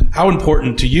here. How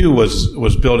important to you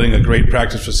was building a great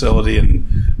practice facility,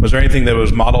 and was there anything that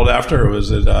was modeled after, or was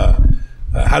it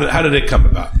how did it come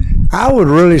about? I would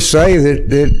really say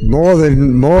that more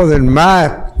than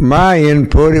my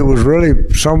input, it was really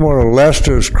somewhat of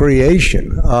Lester's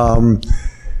creation.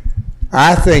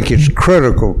 I think it's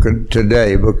critical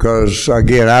today because,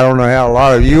 again, I don't know how a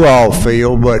lot of you all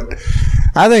feel, but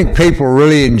I think people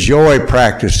really enjoy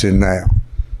practicing now.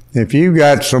 If you've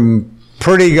got some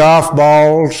pretty golf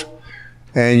balls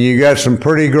and you got some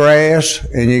pretty grass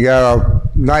and you got a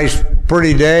nice,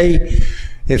 pretty day,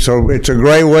 it's a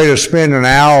great way to spend an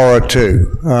hour or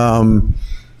two.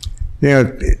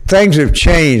 Things have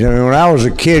changed. I mean, when I was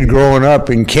a kid growing up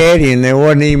in caddying, there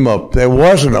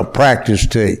wasn't a practice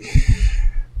tee.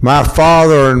 My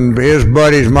father and his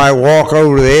buddies might walk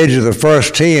over to the edge of the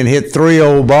first tee and hit 3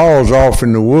 old balls off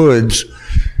in the woods,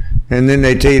 and then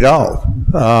they teed off.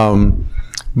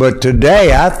 But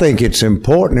today, I think it's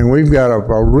important, and we've got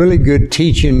a really good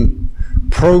teaching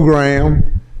program.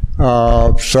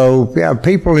 So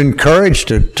people encouraged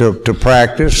to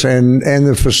practice, and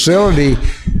the facility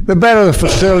the better the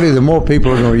facility, the more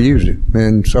people are going to use it.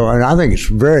 And I think it's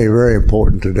very, very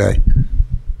important today.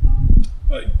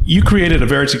 You created a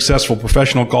very successful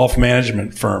professional golf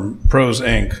management firm, Pros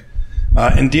Inc.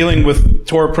 In dealing with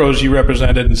tour pros you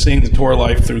represented and seeing the tour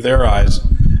life through their eyes,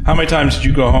 how many times did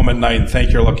you go home at night and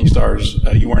thank your lucky stars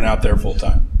you weren't out there full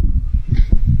time?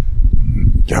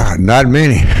 God, not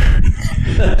many.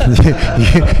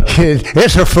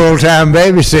 It's a full-time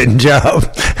babysitting job.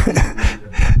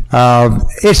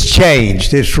 It's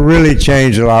changed. It's really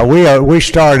changed a lot. We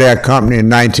started our company in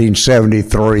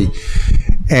 1973.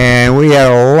 And we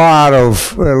had a lot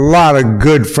of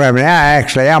good friends.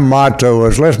 Actually, our motto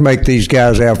was, let's make these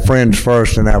guys our friends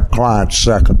first and our clients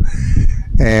second.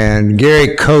 And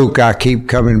Gary Koch, I keep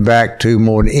coming back to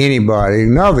more than anybody,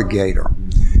 another Gator,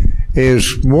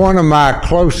 is one of my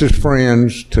closest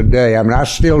friends today. I mean, I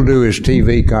still do his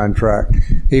TV contract,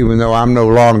 even though I'm no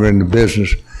longer in the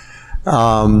business.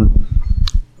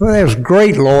 Well, there's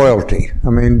great loyalty. I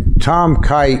mean, Tom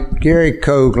Kite, Gary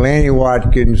Koch, Lanny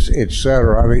Watkins,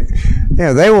 etc. I mean,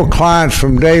 they were clients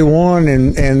from day one,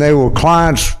 and they were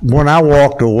clients when I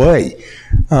walked away.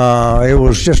 It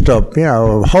was just a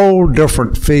whole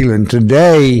different feeling.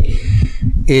 Today,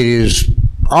 it is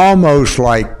almost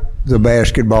like the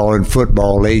basketball and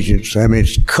football agents. I mean,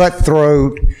 it's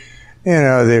cutthroat.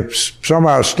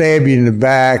 Somebody will stab you in the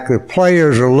back. The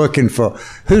players are looking for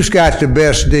who's got the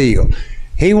best deal.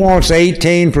 He wants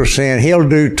 18%. He'll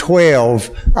do 12.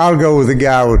 I'll go with the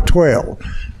guy with 12.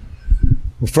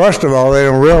 Well, first of all, they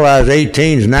don't realize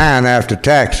 18 is 9 after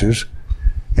taxes.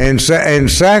 And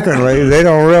secondly, they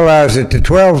don't realize that the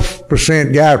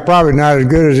 12% guy is probably not as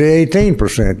good as the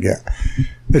 18% guy.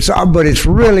 But it's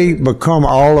really become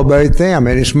all about them,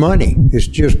 and it's money. It's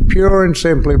just pure and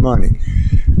simply money.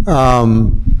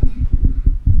 I've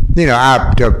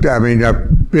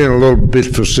been a little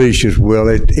bit facetious, Will.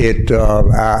 I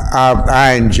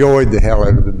enjoyed the hell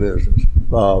out of the business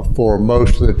for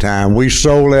most of the time. We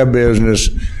sold our business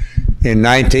in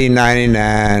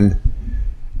 1999,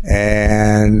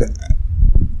 and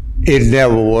it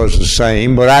never was the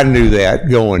same, but I knew that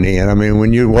going in. I mean,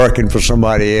 when you're working for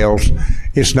somebody else,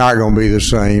 it's not going to be the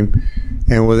same.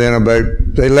 And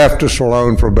they left us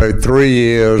alone for about 3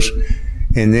 years,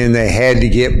 and then they had to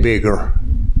get bigger.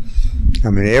 I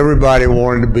mean, everybody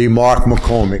wanted to be Mark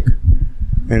McCormick,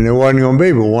 and there wasn't going to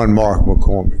be but one Mark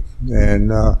McCormick.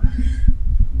 And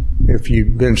if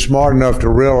you'd been smart enough to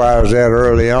realize that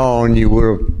early on, you would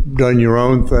have done your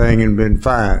own thing and been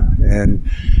fine. And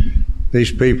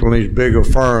these people in these bigger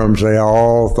firms, they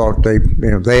all thought they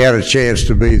had a chance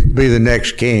to be the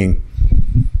next king.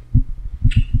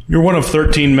 You're one of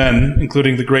 13 men,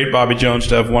 including the great Bobby Jones,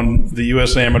 to have won the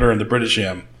U.S. Amateur and the British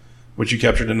Am, which you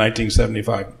captured in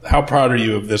 1975. How proud are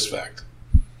you of this fact?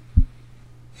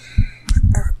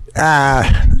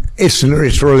 It's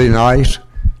really nice.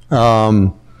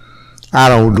 I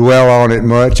don't dwell on it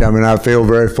much. I mean, I feel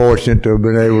very fortunate to have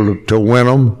been able to win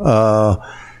them.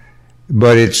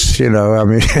 But it's,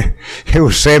 it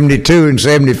was 72 and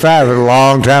 75 a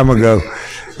long time ago.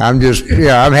 I'm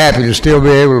happy to still be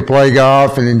able to play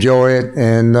golf and enjoy it.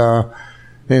 And,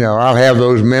 I'll have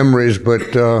those memories,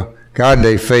 but, God,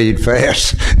 they fade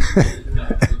fast.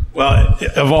 Well,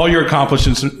 of all your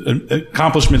accomplishments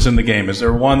in the game, is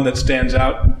there one that stands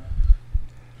out?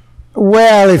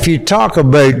 Well, if you talk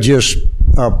about just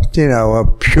a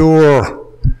pure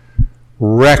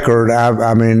record,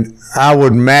 I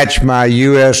would match my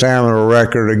U.S. Amateur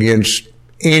record against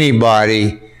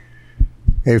anybody.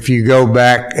 If you go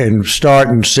back and start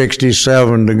in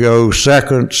 67 to go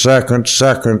second,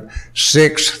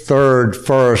 sixth, third,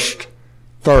 first,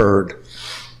 third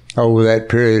over that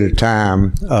period of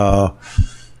time.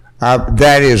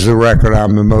 That is the record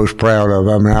I'm the most proud of.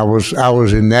 I mean, I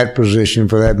was in that position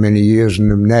for that many years in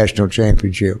the national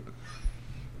championship.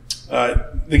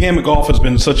 The game of golf has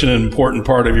been such an important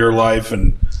part of your life,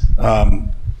 and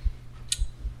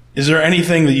is there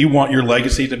anything that you want your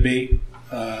legacy to be?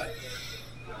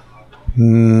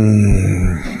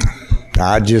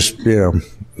 I just,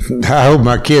 I hope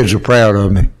my kids are proud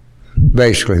of me.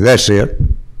 Basically, that's it.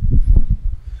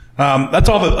 That's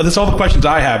all the questions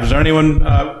I have. Is there anyone?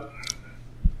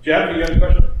 Jeff, you got a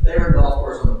question? Favorite golf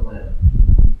course on the planet?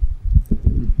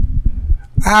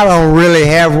 I don't really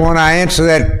have one. I answer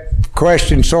that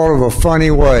question sort of a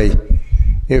funny way.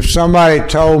 If somebody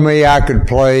told me I could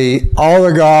play all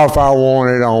the golf I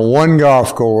wanted on one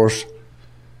golf course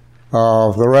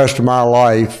for the rest of my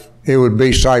life, it would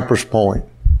be Cypress Point.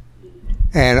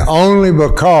 And only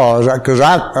because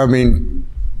I mean,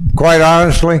 quite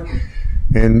honestly,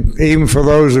 and even for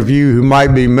those of you who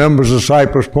might be members of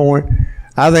Cypress Point,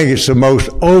 I think it's the most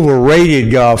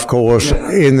overrated golf course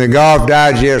in the Golf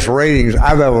Digest ratings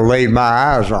I've ever laid my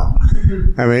eyes on.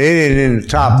 I mean, it isn't in the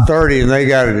top 30, and they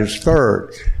got it as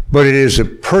third. But it is the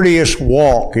prettiest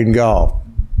walk in golf.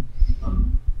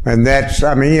 And that's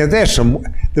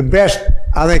the best,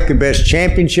 I think the best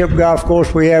championship golf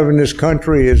course we have in this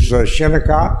country is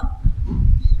Shinnecock.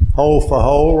 Hole for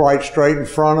hole, right straight in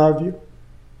front of you.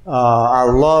 I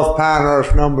love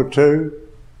Pinehurst number 2.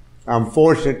 I'm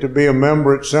fortunate to be a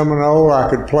member at Seminole. I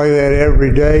could play that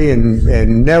every day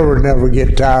and never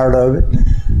get tired of it.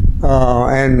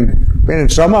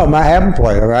 And some of them I haven't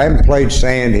played. I haven't played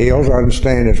Sand Hills. I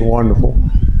understand it's wonderful.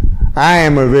 I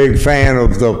am a big fan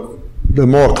of the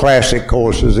more classic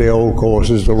courses, the old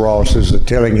courses, the Rosses, the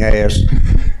Tillinghast.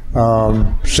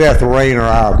 Seth Rayner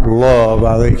I love.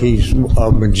 I think he's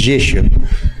a magician.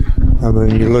 I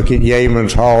mean, you look at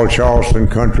Yeamans Hall, Charleston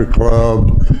Country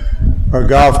Club, a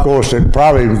golf course that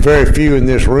probably very few in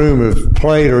this room have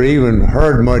played or even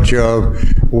heard much of,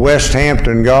 West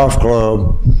Hampton Golf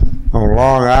Club on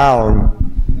Long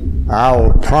Island. I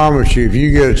will promise you, if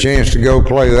you get a chance to go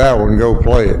play that one, go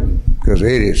play it, because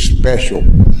it is special.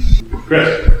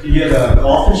 Chris, Do you get a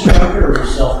golf instructor or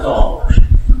self-golf?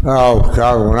 Oh,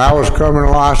 God, when I was coming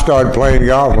along, I started playing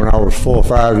golf when I was 4 or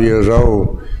 5 years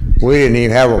old. We didn't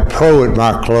even have a pro at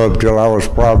my club till I was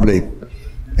probably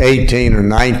 18 or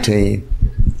 19.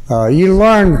 I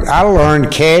learned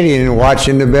caddying and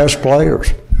watching the best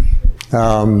players.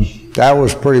 That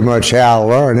was pretty much how I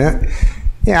learned it.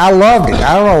 Yeah, I loved it.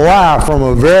 I don't know why. From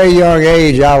a very young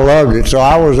age, I loved it. So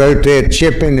I was out there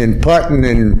chipping and putting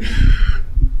and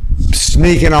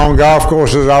sneaking on golf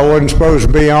courses I wasn't supposed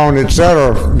to be on,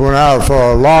 etc. Went out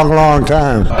for a long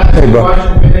time. Hey,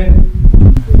 question, Vinny.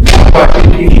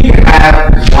 If you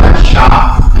have one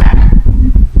shot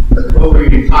over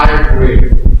your entire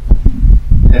career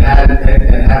and have to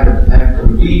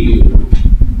redo,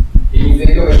 can you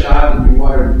think of a shot that you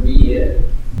wanted to be it?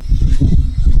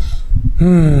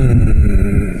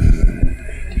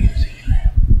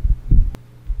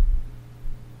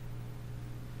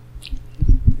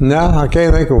 No, I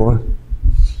can't think of one.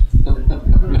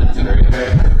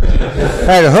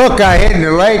 That hook I hit in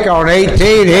the lake on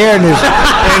 18 here in the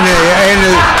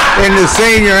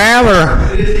senior amateur.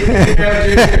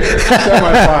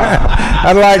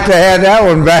 I'd like to have that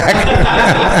one back.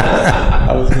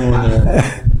 I was going there.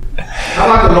 How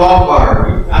about the law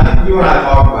fire? You and I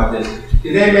talked about this.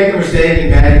 Did they make a mistake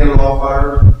in banning the law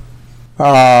fire?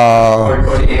 Or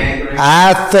the anchoring?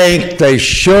 I think they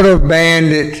should have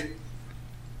banned it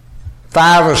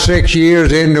 5 or 6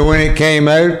 years into when it came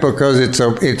out, because it's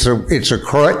a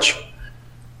crutch.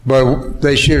 But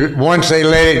they should, once they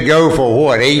let it go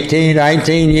for 18,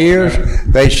 19 years,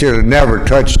 they should have never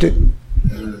touched it.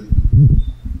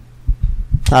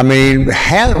 I mean,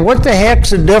 what the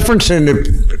heck's the difference in the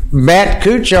Matt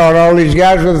Kuchar and all these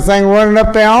guys with the thing running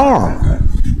up their arm?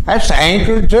 That's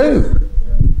anchored too.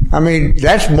 I mean,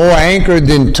 that's more anchored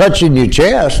than touching your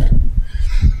chest.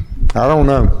 I don't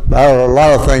know. A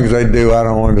lot of things they do I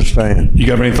don't understand. you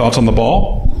got any thoughts on the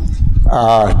ball?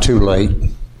 Too late.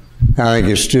 I think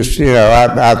it's just,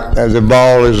 the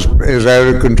ball is out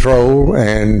of control,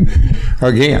 and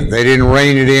again, they didn't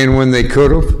rein it in when they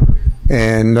could have,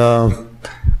 and I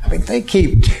mean, they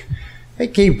keep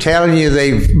telling you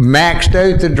they've maxed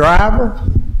out the driver.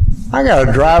 I got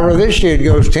a driver this year that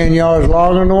goes 10 yards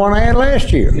longer than the one I had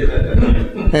last year.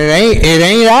 It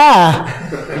ain't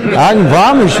I can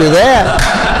promise you that.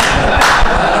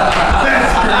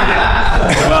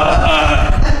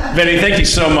 Vinny, thank you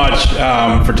so much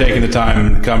for taking the time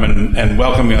and coming and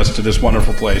welcoming us to this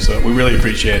wonderful place. We really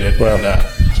appreciate it. Well, and,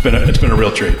 it's been a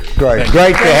real treat. Great to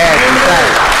have you.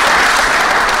 Thanks.